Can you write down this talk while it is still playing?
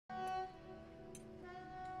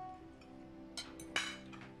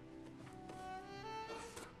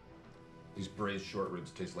These braised short ribs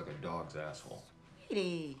taste like a dog's asshole.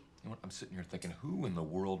 Sweetie. You know what? I'm sitting here thinking, who in the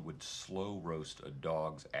world would slow roast a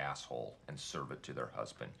dog's asshole and serve it to their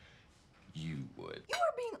husband? You would. You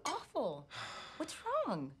are being awful. What's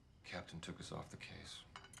wrong? Captain took us off the case.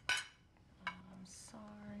 Oh, I'm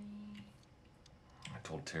sorry. I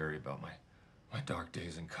told Terry about my dark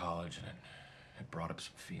days in college, and it brought up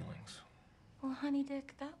some feelings. Well, honey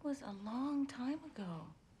dick, that was a long time ago.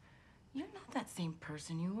 You're not that same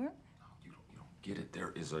person you were. No, you don't get it.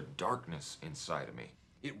 There is a darkness inside of me.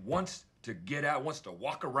 It wants to get out, wants to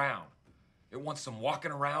walk around. It wants some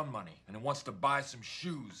walking around money, and it wants to buy some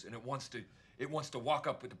shoes, and it wants to walk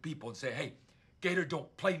up with the people and say, "Hey, Gator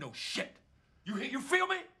don't play no shit." You feel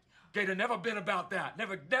me? Gator never been about that.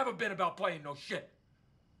 Never been about playing no shit.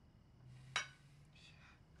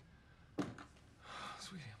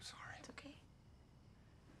 Sweetie, I'm sorry. It's okay.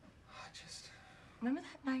 I just... Remember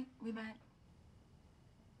that night we met?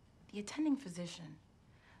 The attending physician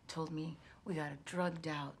told me we got a drugged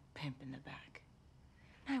out pimp in the back.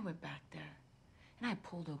 And I went back there, and I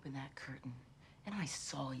pulled open that curtain, and I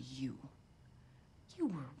saw you. You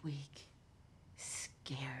were weak,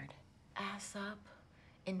 scared, ass up,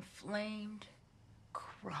 inflamed,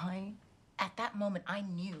 crying. At that moment, I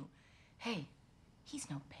knew, hey, he's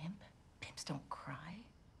no pimp. Pimps don't cry.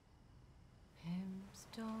 Pimps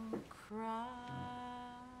don't cry.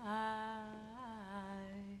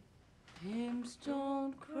 Pimps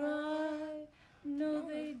don't cry. No,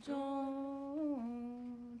 they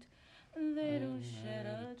don't. They don't shed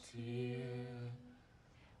a tear.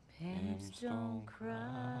 Pimps don't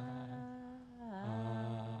cry.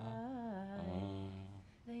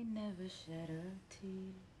 They never shed a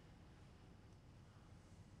tear.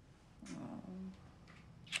 Oh.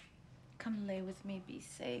 Come lay with me, be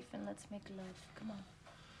safe, and let's make love. Come on.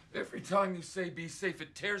 Every time you say be safe,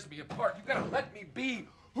 it tears me apart. You gotta let me be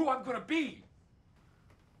who I'm gonna be.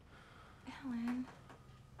 Ellen,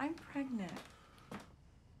 I'm pregnant.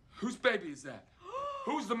 Whose baby is that?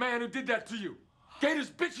 Who's the man who did that to you?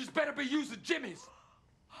 Gator's bitches better be using Jimmy's.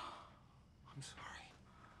 I'm sorry.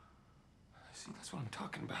 See, that's what I'm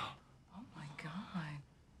talking about. Oh my God.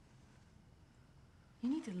 You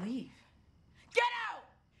need to leave.